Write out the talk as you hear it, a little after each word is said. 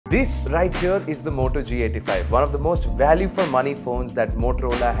This right here is the Moto G85, one of the most value for money phones that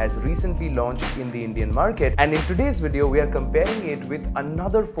Motorola has recently launched in the Indian market. And in today's video, we are comparing it with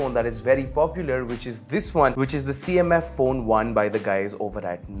another phone that is very popular, which is this one, which is the CMF Phone 1 by the guys over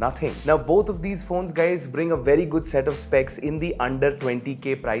at Nothing. Now, both of these phones, guys, bring a very good set of specs in the under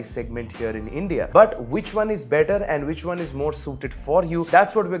 20k price segment here in India. But which one is better and which one is more suited for you?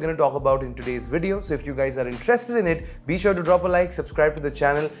 That's what we're going to talk about in today's video. So if you guys are interested in it, be sure to drop a like, subscribe to the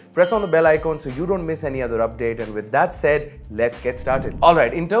channel, press on the bell icon so you don't miss any other update. And with that said, let's get started.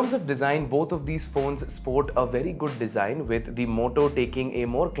 Alright, in terms of design, both of these phones sport a very good design, with the Moto taking a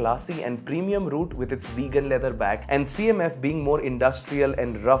more classy and premium route with its vegan leather back, and CMF being more industrial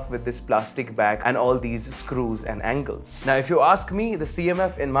and rough with this plastic back and all these screws and angles. Now, if you ask me, the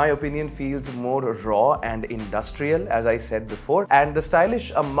CMF in my opinion feels more raw and industrial, as I said before, and the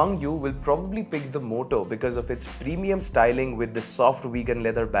stylish among you will probably pick the Moto because of its premium styling with the soft vegan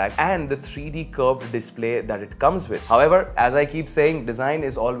leather back and the 3D curved display that it comes with. However, as I keep saying, design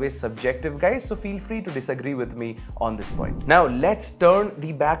is always subjective, guys, so feel free to disagree with me on this point. Now, let's turn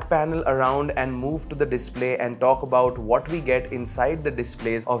the back panel around and move to the display and talk about what we get inside the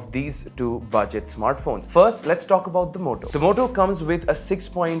displays of these two budget smartphones. First, let's talk about the Moto. The Moto comes with a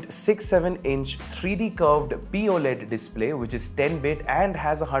 6.67-inch 3D curved POLED display, which is 10-bit and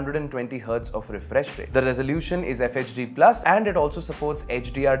has 120 Hz of refresh rate. The resolution is FHD+, and it also supports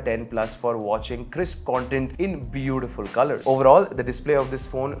HDR10+ for watching crisp content in beautiful colors. Overall, the display of this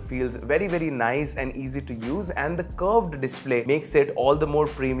phone feels very nice and easy to use, and the curved display makes it all the more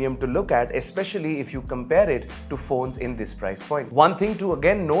premium to look at, especially if you compare it to phones in this price point. One thing to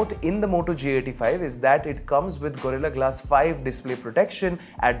again note in the Moto G85 is that it comes with Gorilla Glass 5 display protection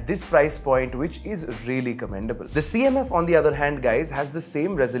at this price point, which is really commendable. The CMF, on the other hand, guys, has the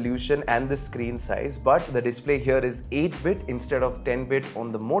same resolution and the screen size, but the display here is 8-bit instead of 10-bit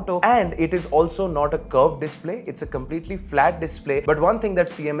on the Moto, and it is also not a curved display, it's a completely flat display. But one thing that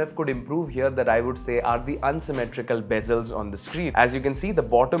CMF could improve here, that I would say, are the unsymmetrical bezels on the screen. As you can see, the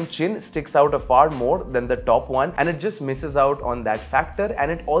bottom chin sticks out a far more than the top one, and it just misses out on that factor,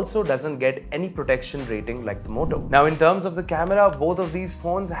 and it also doesn't get any protection rating like the Moto. Now, in terms of the camera, both of these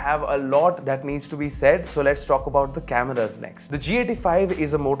phones have a lot that needs to be said, so let's talk about the cameras next. The G85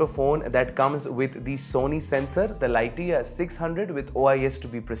 is a Moto phone that comes with the Sony sensor, the Lightyear 600 with OIS to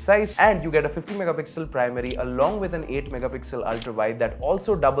be precise, and you get a 50 megapixel primary along with an 8 megapixel ultra wide that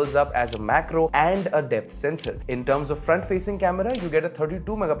also doubles up as a macro and a depth sensor. In terms of front facing camera, you get a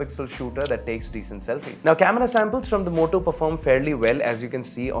 32 megapixel shooter that takes decent selfies. Now, camera samples from the Moto perform fairly well, as you can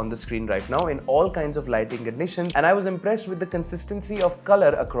see on the screen right now, in all kinds of lighting conditions, and I was impressed with the consistency of color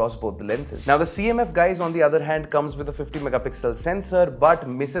across both the lenses. Now, the CMF, guys, on the other hand, comes with a 50 megapixel sensor but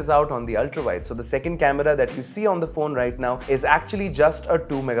misses out on the ultra wide. So the second camera that you see on the phone right now is actually just a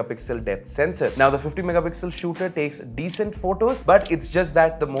 2 megapixel depth sensor. Now, the 50 megapixel shooter takes decent photos, but it's just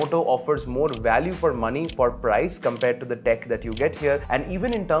that the Moto offers more value for money for price compared to the tech that you get here. And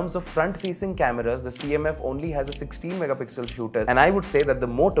even in terms of front facing cameras, the CMF only has a 16 megapixel shooter, and I would say that the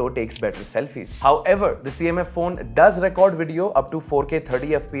Moto takes better selfies. However, the CMF phone does record video up to 4K 30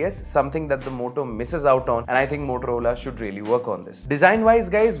 FPS, something that the Moto misses out on, and I think Motorola should really work on this. Design wise,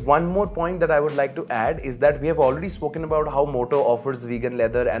 guys, one more point that I would like to add is that we have already spoken about how Moto offers vegan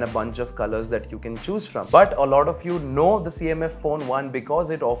leather and a bunch of colors that you can choose from. But a lot of you know the CMF Phone 1 because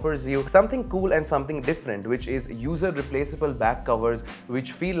it offers you something cool and something different, which is user replaceable back covers,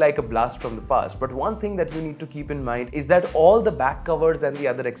 which feel like a blast from the past. But one thing that you need to keep in mind is that all the back covers and the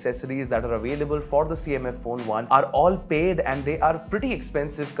other accessories that are available for the CMF Phone 1 are all paid, and they are pretty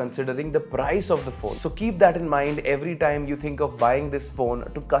expensive considering the price of the phone. So keep that in mind every time you think of buying this phone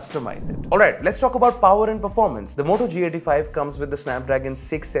to customize it. Alright, let's talk about power and performance. The Moto G85 comes with the Snapdragon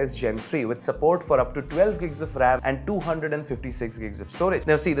 6S Gen 3 with support for up to 12 gigs of RAM and 256 gigs of storage.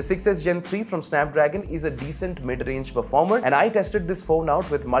 Now see, the 6S Gen 3 from Snapdragon is a decent mid-range performer, and I tested this phone out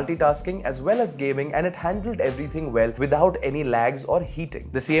with multitasking as well as gaming, and it handled everything well without any lags or heating.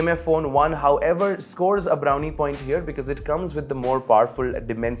 The CMF Phone 1, however, scores a brownie point here because it comes with the more powerful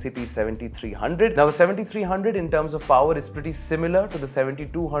Dimensity 7300. Now the 7300 in terms of power is pretty similar to the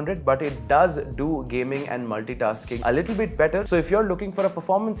 7200, but it does do gaming and multitasking a little bit better. So if you're looking for a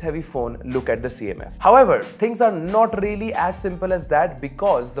performance heavy phone, look at the CMF. However, things are not really as simple as that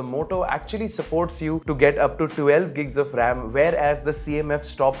because the Moto actually supports you to get up to 12 gigs of RAM, whereas the CMF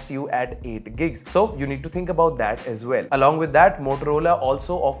stops you at 8 gigs. So you need to think about that as well. Along with that, Motorola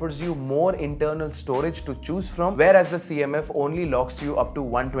also offers you more internal storage to choose from, whereas the CMF only locks you up to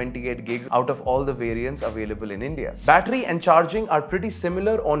 128 gigs out of all the variants available in India. Battery and charging are pretty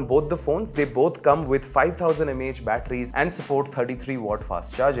similar on both the phones. They both come with 5000 mAh batteries and support 33 33-watt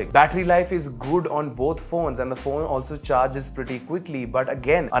fast charging. Battery life is good on both phones, and the phone also charges pretty quickly. But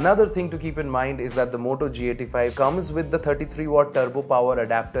again, another thing to keep in mind is that the Moto G85 comes with the 33-watt turbo power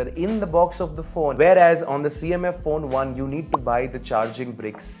adapter in the box of the phone, whereas on the CMF Phone 1 you need to buy the charging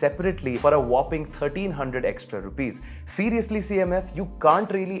brick separately for a whopping 1300 extra rupees. Seriously CMF, you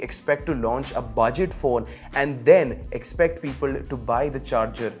can't really expect to launch a budget phone and then expect people to buy the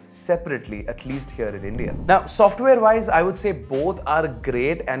charger separately, at least here in India. Now, software wise, I would say both are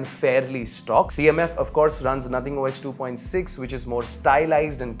great and fairly stock. CMF of course runs Nothing OS 2.6, which is more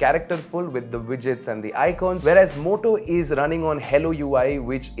stylized and characterful with the widgets and the icons, whereas Moto is running on Hello UI,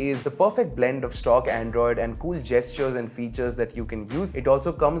 which is the perfect blend of stock Android and cool gestures and features that you can use. It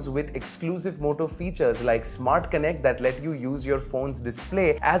also comes with exclusive Moto features like Smart Connect that let you use your phone's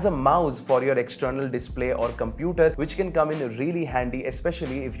display as a mouse for your external display or computer, which can come in really handy,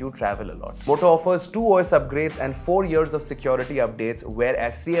 especially if you travel a lot. Moto offers 2 OS upgrades and 4 years of security updates,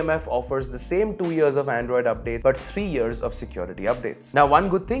 whereas CMF offers the same 2 years of Android updates but 3 years of security updates. Now, one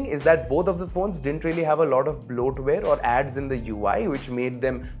good thing is that both of the phones didn't really have a lot of bloatware or ads in the UI, which made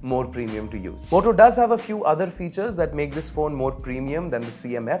them more premium to use. Moto does have a few other features that make this phone more premium than the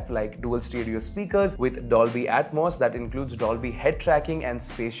CMF, like dual stereo speakers with Dolby Atmos that includes Dolby head tracking and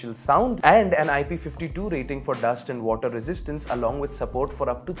spatial sound, and an IP52 rating for dust and water resistance, along with support for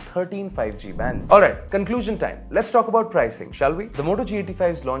up to 13 5G bands. Alright, conclusion time. Let's talk about pricing, shall we? The Moto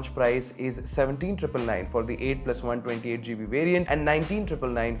G85's launch price is 17,999 for the 8 plus 128GB variant and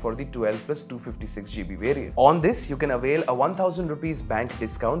 19,999 for the 12 plus 256GB variant. On this, you can avail a 1000 rupees bank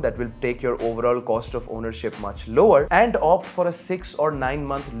discount that will take your overall cost of ownership much lower, and opt for a 6 or 9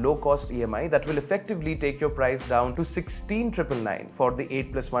 month low cost EMI that will effectively take your price down to 16,999 for the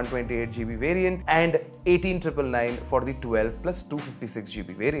 8 plus 128GB variant and 18,999 for the 12 plus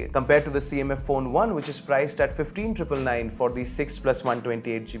 256GB variant, compared to the CMF Phone 1, which is priced at 15,999 for the 6 plus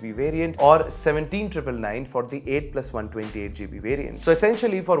 128GB variant or 17,999 for the 8 plus 128GB variant. So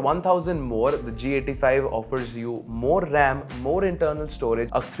essentially, for 1000 more, the G85 offers you more RAM, more internal storage,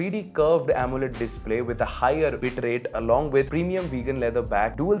 a 3D curved AMOLED display with a higher bitrate, along with premium vegan leather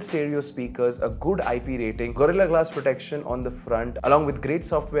back, dual stereo speakers, a good IP rating, Gorilla Glass protection on the front, along with great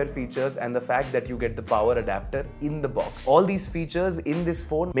software features and the fact that you get the power adapter in the box. All these features in this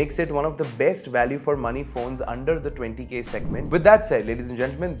phone makes it one of the best value for money phones under the 20k segment. With that said, ladies and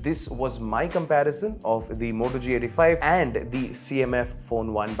gentlemen, this was my comparison of the Moto G85 and the CMF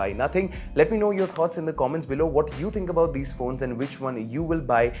Phone 1 by Nothing. Let me know your thoughts in the comments below, what you think about these phones and which one you will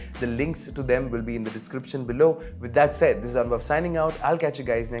buy. The links to them will be in the description below. With that said, this is Anubhav signing out. I'll catch you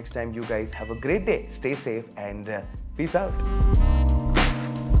guys next time. You guys have a great day, stay safe, and peace out.